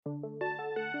Welcome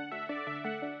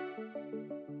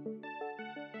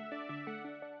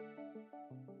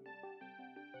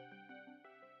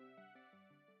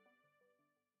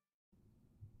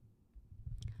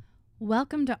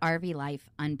to RV Life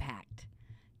Unpacked.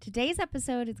 Today's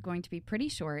episode is going to be pretty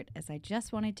short as I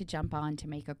just wanted to jump on to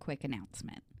make a quick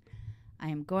announcement. I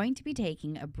am going to be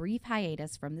taking a brief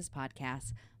hiatus from this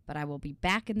podcast, but I will be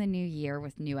back in the new year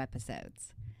with new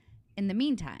episodes. In the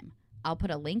meantime, I'll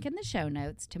put a link in the show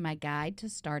notes to my guide to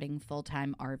starting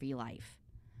full-time RV life.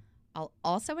 I'll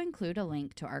also include a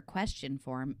link to our question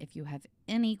form if you have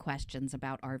any questions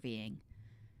about RVing.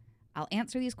 I'll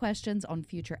answer these questions on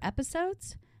future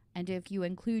episodes, and if you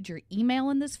include your email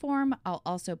in this form, I'll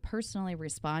also personally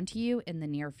respond to you in the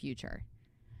near future.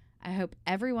 I hope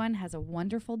everyone has a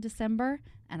wonderful December,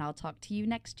 and I'll talk to you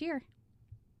next year.